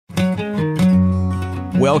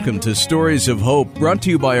Welcome to Stories of Hope, brought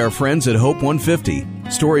to you by our friends at Hope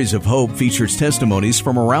 150. Stories of Hope features testimonies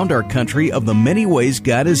from around our country of the many ways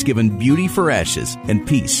God has given beauty for ashes and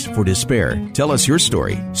peace for despair. Tell us your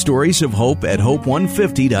story. Stories of Hope at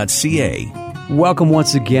hope150.ca. Welcome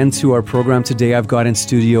once again to our program. Today I've got in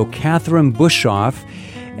studio Catherine Bushoff,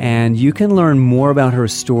 and you can learn more about her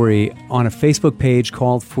story on a Facebook page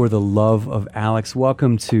called For the Love of Alex.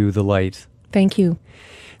 Welcome to The Light. Thank you.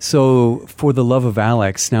 So, For the Love of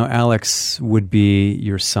Alex, now Alex would be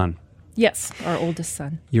your son. Yes, our oldest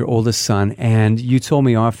son. Your oldest son. And you told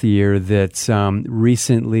me off the air that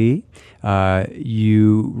recently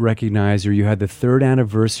you recognized, or you had the third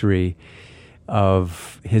anniversary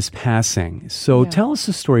of his passing. So Tell us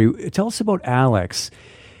the story. Tell us about Alex.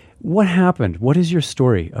 What happened? What is your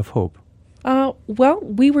story of hope? Well,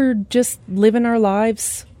 we were just living our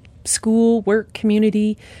lives, school, work,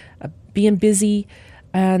 community, being busy.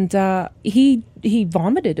 And he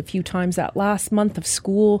vomited a few times that last month of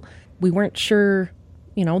school. We weren't sure,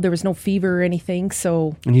 there was no fever or anything.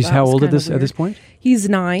 So, and he's how old at this point? He's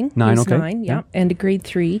 9. Nine, he's okay. 9, yeah, end of grade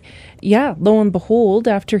 3. Yeah, lo and behold,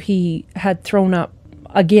 after he had thrown up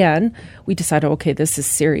again, we decided, okay, this is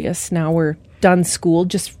serious. Now we're done school.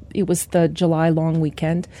 It was the July long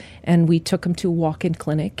weekend, and we took him to a walk-in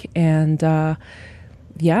clinic, and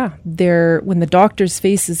when the doctors'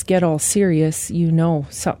 faces get all serious,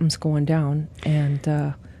 something's going down. And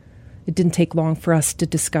it didn't take long for us to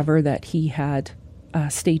discover that he had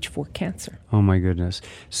stage 4 cancer. Oh, my goodness.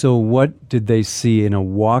 So what did they see in a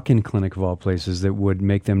walk-in clinic of all places that would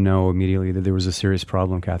make them know immediately that there was a serious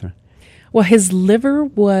problem, Catherine? Well, his liver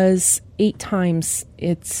was 8 times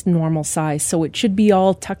its normal size, so it should be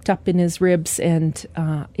all tucked up in his ribs, and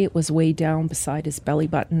it was way down beside his belly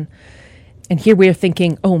button. And here we are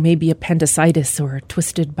thinking, maybe appendicitis or a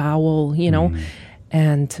twisted bowel,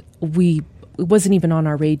 and it wasn't even on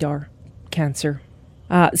our radar, cancer.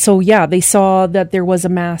 They saw that there was a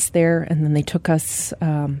mass there, and then they took us,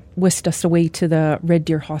 whisked us away to the Red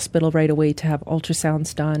Deer Hospital right away to have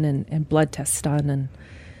ultrasounds done and blood tests done,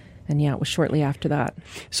 and it was shortly after that.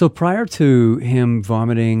 So prior to him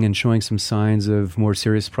vomiting and showing some signs of more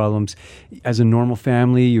serious problems, as a normal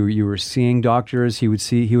family, you were seeing doctors. He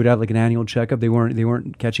would have like an annual checkup. They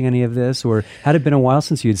weren't catching any of this, or had it been a while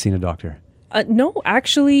since you had seen a doctor? No,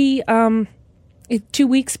 actually, 2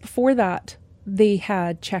 weeks before that, they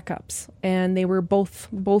had checkups, and they were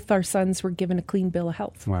both our sons were given a clean bill of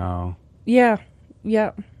health. Wow. Yeah.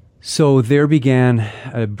 So there began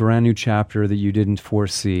a brand new chapter that you didn't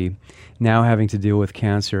foresee, now having to deal with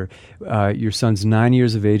cancer. Your son's 9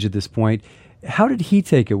 years of age at this point. How did he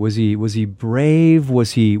take it? Was he brave?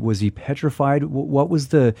 Was he petrified? What was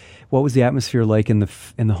the atmosphere like in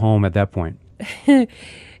the home at that point?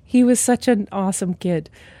 He was such an awesome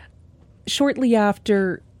kid. Shortly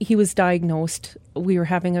after he was diagnosed, we were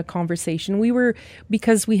having a conversation.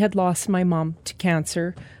 Because we had lost my mom to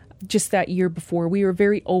cancer just that year before, we were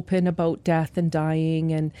very open about death and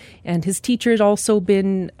dying, and his teacher had also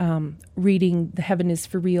been reading the Heaven is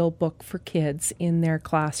for Real book for kids in their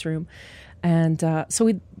classroom. And so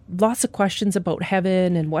we had lots of questions about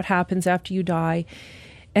heaven and what happens after you die.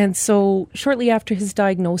 And so shortly after his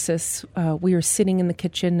diagnosis, we were sitting in the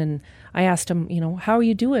kitchen, and I asked him, how are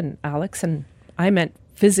you doing, Alex? And I meant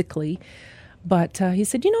physically. But he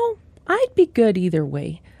said, I'd be good either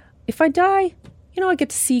way. If I die, I get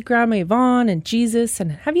to see Grandma Yvonne and Jesus,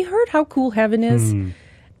 and have you heard how cool heaven is?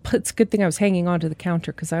 But it's a good thing I was hanging onto the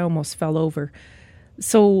counter because I almost fell over.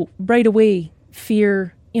 So right away,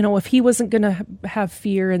 fear, if he wasn't going to have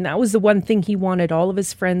fear, and that was the one thing he wanted all of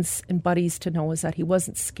his friends and buddies to know, is that he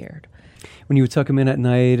wasn't scared. When you would tuck him in at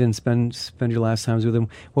night and spend your last times with him,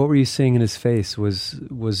 what were you seeing in his face? Was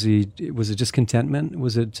it just contentment?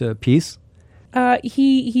 Was it peace?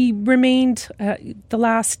 He remained the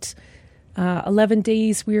last 11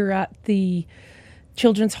 days. We were at the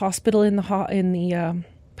Children's Hospital in the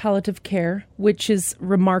palliative care, which is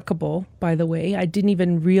remarkable, by the way. I didn't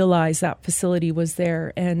even realize that facility was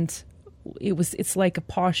there, and it's like a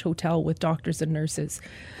posh hotel with doctors and nurses.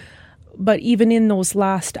 But even in those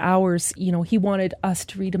last hours, he wanted us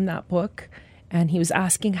to read him that book, and he was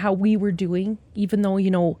asking how we were doing, even though,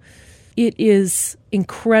 it is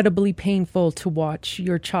incredibly painful to watch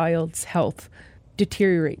your child's health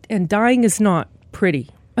deteriorate. And dying is not pretty.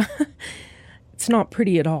 It's not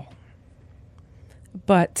pretty at all.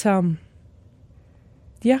 But,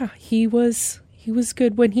 he was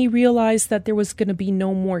good. When he realized that there was going to be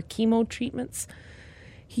no more chemo treatments,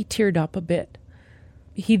 he teared up a bit.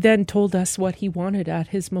 He then told us what he wanted at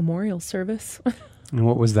his memorial service. And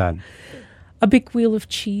what was that? A big wheel of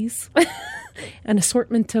cheese, an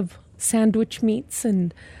assortment of sandwich meats,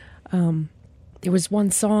 and there was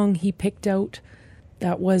one song he picked out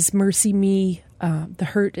that was Mercy Me, the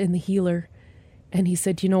Hurt and the Healer. And he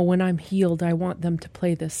said, when I'm healed, I want them to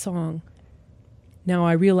play this song. Now,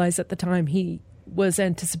 I realized at the time he was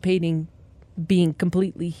anticipating being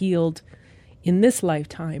completely healed in this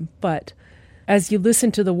lifetime. But as you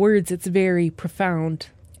listen to the words, it's very profound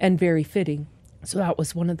and very fitting. So that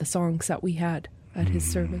was one of the songs that we had at his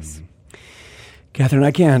service. Catherine,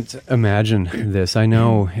 I can't imagine this. I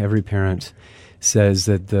know every parent says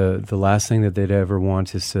that the last thing that they'd ever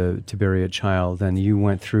want is to bury a child, and you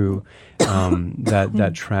went through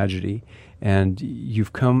that tragedy, and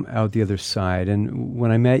you've come out the other side. And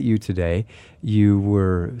when I met you today, you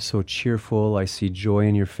were so cheerful. I see joy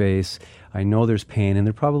in your face. I know there's pain, and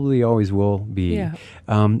there probably always will be. Yeah.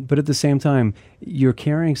 But at the same time, you're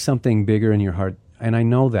carrying something bigger in your heart, and I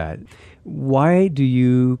know that. Why do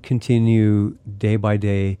you continue day by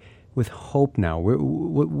day with hope now?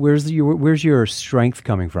 Where's your strength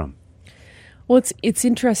coming from? Well, it's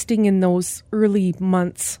interesting. In those early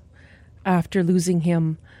months after losing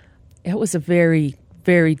him, it was a very,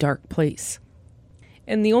 very dark place.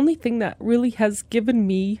 And the only thing that really has given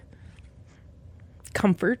me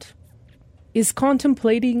comfort is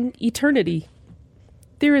contemplating eternity.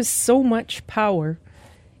 There is so much power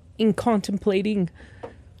in contemplating.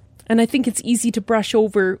 And I think it's easy to brush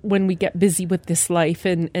over when we get busy with this life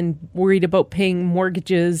and worried about paying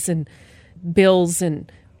mortgages and bills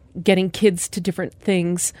and getting kids to different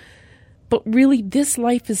things. But really, this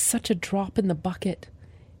life is such a drop in the bucket.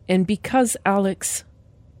 And because Alex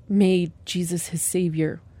made Jesus his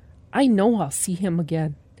Savior, I know I'll see him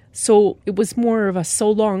again. So it was more of a so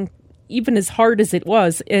long, even as hard as it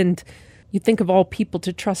was. And you think of all people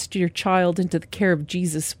to trust your child into the care of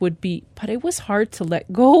Jesus would be, but it was hard to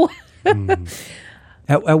let go.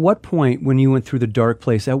 At what point, when you went through the dark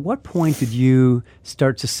place, at what point did you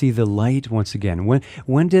start to see the light once again?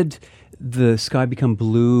 When did the sky become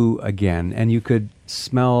blue again and you could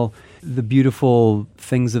smell the beautiful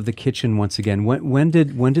things of the kitchen once again? When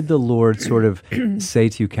did the Lord sort of say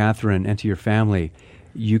to you, Catherine, and to your family,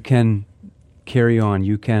 you can carry on,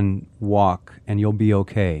 you can walk, and you'll be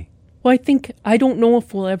okay? Well, I don't know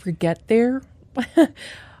if we'll ever get there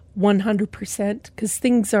 100%, because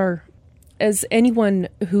things are, as anyone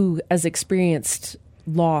who has experienced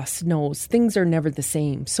loss knows, things are never the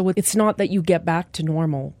same. So it's not that you get back to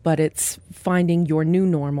normal, but it's finding your new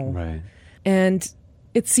normal. Right. And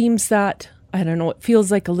it seems that, I don't know, it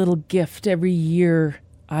feels like a little gift. Every year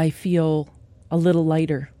I feel a little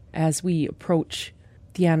lighter as we approach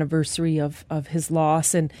the anniversary of his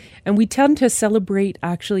loss. And we tend to celebrate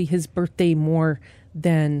actually his birthday more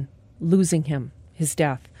than losing him, his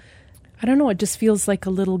death. I don't know, it just feels like a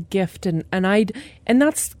little gift, and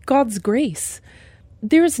that's God's grace.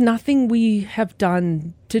 There's nothing we have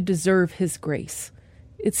done to deserve his grace.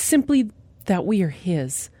 It's simply that we are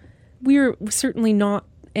his. We are certainly not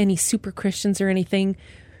any super Christians or anything,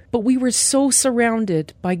 but we were so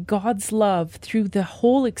surrounded by God's love through the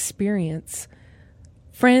whole experience.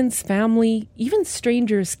 Friends, family, even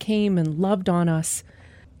strangers came and loved on us.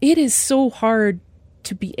 It is so hard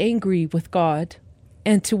to be angry with God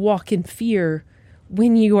and to walk in fear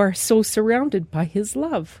when you are so surrounded by his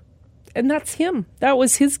love. And that's him. That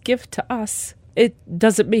was his gift to us. It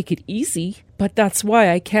doesn't make it easy, but that's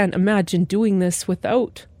why I can't imagine doing this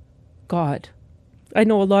without God. I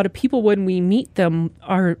know a lot of people, when we meet them,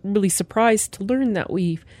 are really surprised to learn that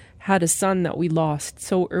we've had a son that we lost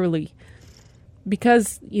so early.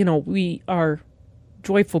 Because, we are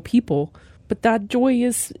joyful people, but that joy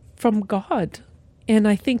is from God. And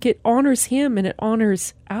I think it honors him and it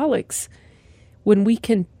honors Alex when we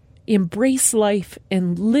can embrace life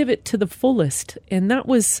and live it to the fullest. And that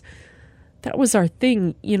was our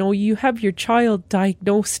thing. You have your child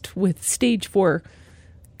diagnosed with stage 4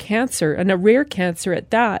 cancer, and a rare cancer at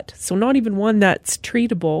that. So not even one that's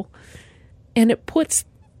treatable. And it puts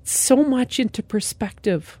so much into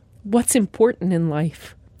perspective what's important in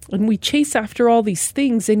life. And we chase after all these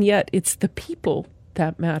things, and yet it's the people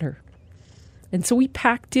that matter. And so we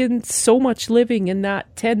packed in so much living in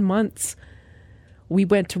that 10 months. We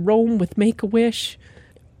went to Rome with Make-A-Wish.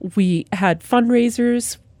 We had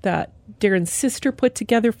fundraisers that Darren's sister put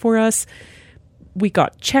together for us. We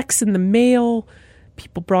got checks in the mail.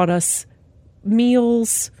 People brought us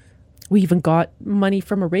meals. We even got money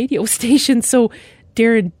from a radio station. So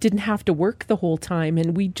Darren didn't have to work the whole time.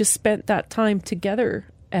 And we just spent that time together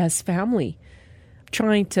as family,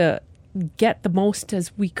 trying to get the most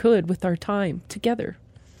as we could with our time together.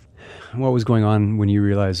 What was going on when you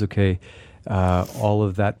realized, okay, all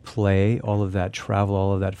of that play, all of that travel,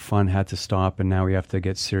 all of that fun had to stop, and now we have to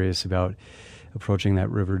get serious about approaching that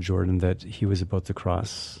River Jordan that he was about to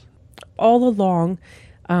cross? All along,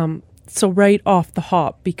 so right off the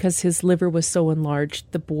hop, because his liver was so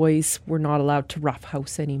enlarged, the boys were not allowed to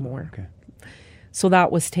roughhouse anymore. Okay. So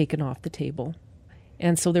that was taken off the table.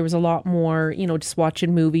 And so there was a lot more, just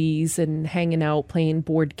watching movies and hanging out, playing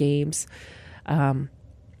board games. And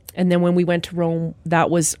then when we went to Rome, that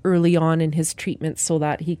was early on in his treatment so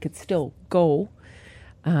that he could still go.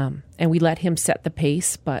 And we let him set the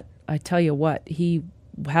pace. But I tell you what, he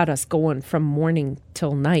had us going from morning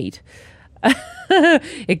till night,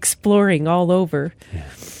 exploring all over. Yeah.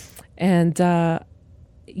 And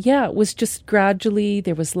it was just gradually,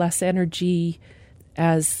 there was less energy.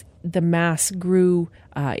 As the mass grew,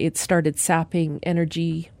 it started sapping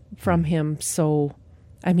energy from him. So,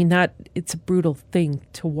 it's a brutal thing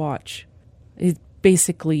to watch. It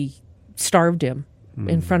basically starved him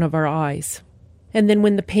in front of our eyes. And then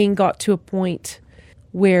when the pain got to a point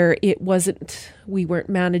where we weren't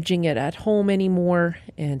managing it at home anymore,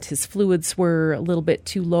 and his fluids were a little bit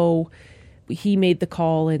too low, he made the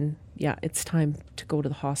call, and it's time to go to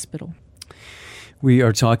the hospital. We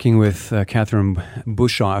are talking with Catherine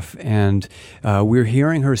Bushoff, and we're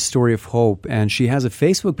hearing her story of hope. And she has a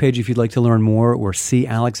Facebook page if you'd like to learn more or see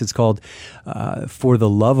Alex. It's called For the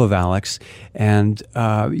Love of Alex. And,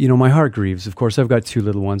 my heart grieves. Of course, I've got two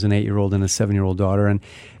little ones, an 8-year-old and a 7-year-old daughter. And,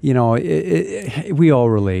 we all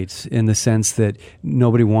relate in the sense that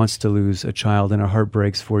nobody wants to lose a child, and our heart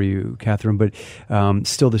breaks for you, Catherine. But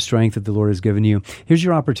still, the strength that the Lord has given you. Here's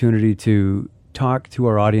your opportunity to talk to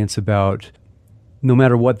our audience about, no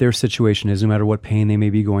matter what their situation is, no matter what pain they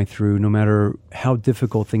may be going through, no matter how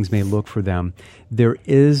difficult things may look for them, there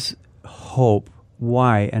is hope.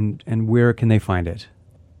 Why and where can they find it?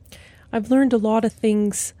 I've learned a lot of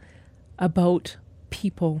things about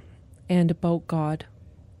people and about God.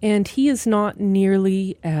 And he is not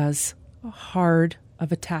nearly as hard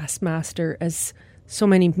of a taskmaster as so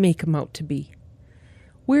many make him out to be.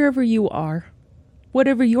 Wherever you are,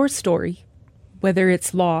 whatever your story, whether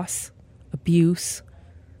it's loss, abuse,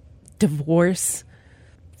 divorce,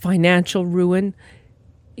 financial ruin,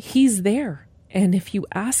 he's there. And if you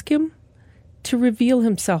ask him to reveal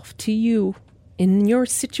himself to you in your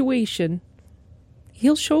situation,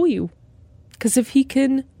 he'll show you. Because if he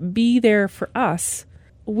can be there for us,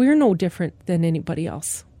 we're no different than anybody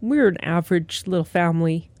else. We're an average little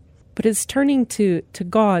family. But it's turning to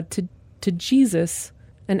God, to Jesus,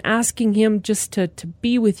 and asking him just to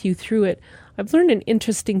be with you through it. I've learned an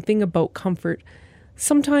interesting thing about comfort.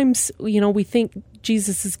 Sometimes, we think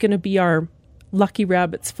Jesus is going to be our lucky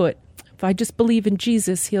rabbit's foot. If I just believe in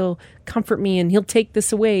Jesus, he'll comfort me and he'll take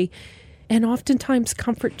this away. And oftentimes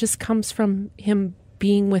comfort just comes from him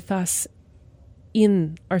being with us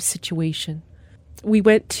in our situation. We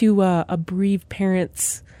went to a bereaved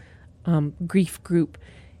parents grief group,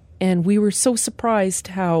 and we were so surprised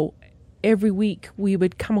how every week we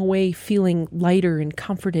would come away feeling lighter and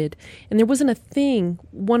comforted. And there wasn't a thing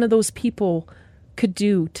one of those people could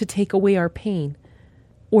do to take away our pain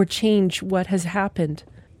or change what has happened.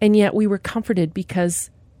 And yet we were comforted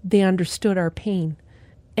because they understood our pain.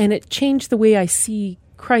 And it changed the way I see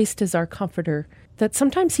Christ as our comforter, that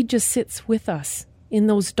sometimes he just sits with us in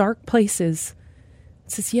those dark places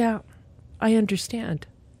and says, I understand.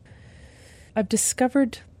 I've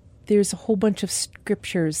discovered there's a whole bunch of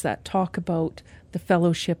scriptures that talk about the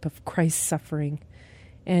fellowship of Christ's suffering,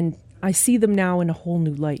 and I see them now in a whole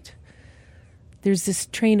new light. There's this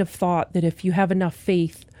train of thought that if you have enough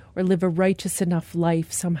faith or live a righteous enough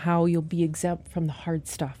life, somehow you'll be exempt from the hard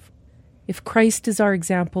stuff. If Christ is our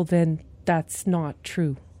example, then that's not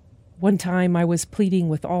true. One time I was pleading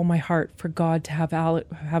with all my heart for God to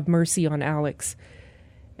have mercy on Alex,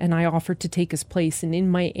 and I offered to take his place, and in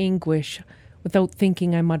my anguish, without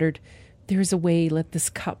thinking, I muttered, "There's a way, let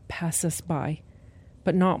this cup pass us by.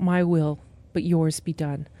 But not my will, but yours be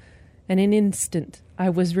done." And in an instant,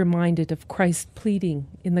 I was reminded of Christ pleading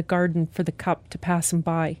in the garden for the cup to pass him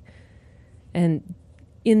by. And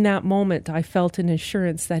in that moment, I felt an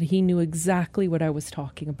assurance that he knew exactly what I was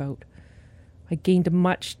talking about. I gained a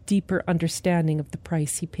much deeper understanding of the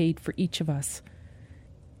price he paid for each of us.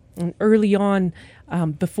 And early on,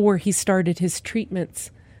 before he started his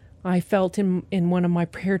treatments, I felt in one of my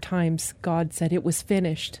prayer times, God said it was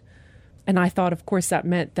finished. And I thought, of course, that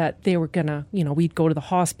meant that they were going to, we'd go to the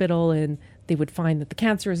hospital and they would find that the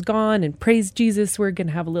cancer is gone and praise Jesus. We're going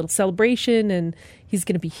to have a little celebration and he's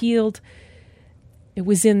going to be healed. It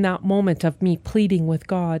was in that moment of me pleading with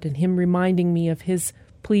God and him reminding me of his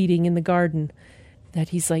pleading in the garden that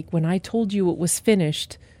he's like, when I told you it was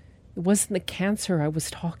finished, It wasn't the cancer I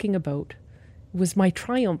was talking about. It was my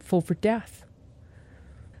triumph over death.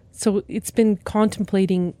 So it's been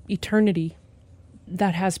contemplating eternity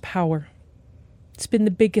that has power. It's been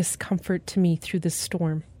the biggest comfort to me through this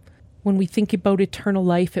storm. When we think about eternal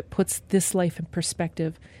life, it puts this life in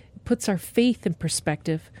perspective. It puts our faith in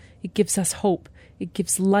perspective. It gives us hope. It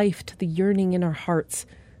gives life to the yearning in our hearts.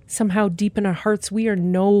 Somehow deep in our hearts, we are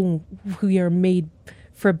made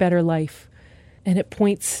for a better life. And it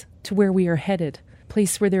points to where we are headed. A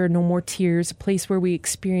place where there are no more tears. A place where we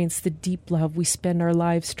experience the deep love we spend our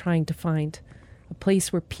lives trying to find. A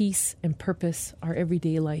place where peace and purpose are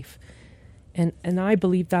everyday life. And I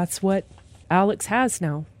believe that's what Alex has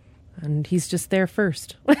now. And he's just there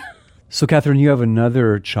first. So, Catherine, you have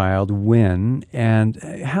another child, Wynn, and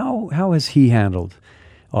how has he handled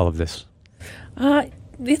all of this?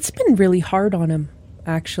 It's been really hard on him,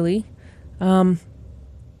 actually.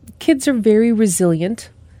 Kids are very resilient,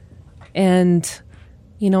 and,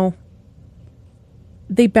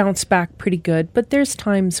 they bounce back pretty good. But there's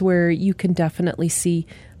times where you can definitely see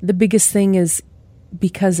the biggest thing is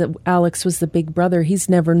because Alex was the big brother, he's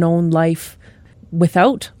never known life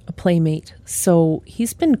without a playmate. So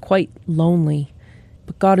he's been quite lonely.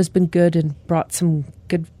 But God has been good and brought some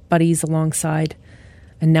good buddies alongside.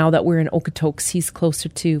 And now that we're in Okotoks, he's closer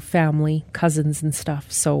to family, cousins and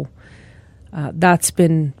stuff. So that's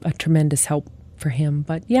been a tremendous help for him.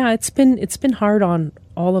 But yeah, it's been hard on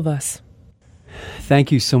all of us.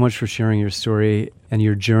 Thank you so much for sharing your story and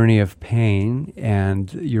your journey of pain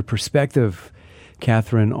and your perspective,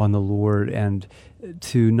 Catherine, on the Lord, and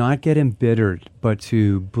to not get embittered, but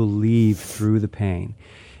to believe through the pain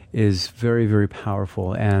is very, very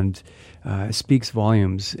powerful and speaks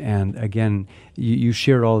volumes. And again, you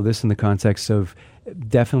shared all of this in the context of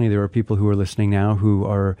definitely there are people who are listening now who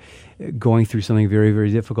are going through something very,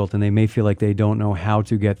 very difficult, and they may feel like they don't know how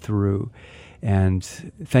to get through. And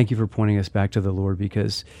thank you for pointing us back to the Lord,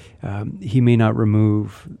 because He may not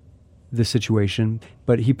remove the situation,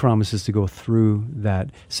 but He promises to go through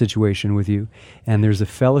that situation with you. And there's a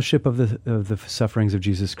fellowship of the sufferings of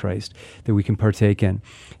Jesus Christ that we can partake in,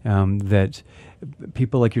 that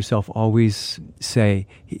people like yourself always say,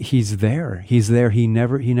 He's there. He's there. He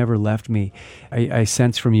never left me. I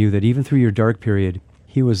sense from you that even through your dark period,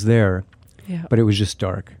 He was there, but it was just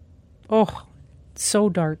dark. Oh, so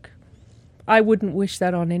dark. I wouldn't wish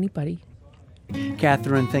that on anybody.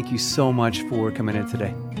 Catherine, thank you so much for coming in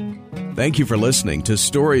today. Thank you for listening to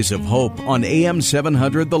Stories of Hope on AM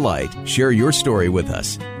 700 The Light. Share your story with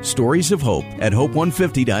us. Stories of Hope at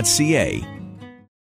hope150.ca.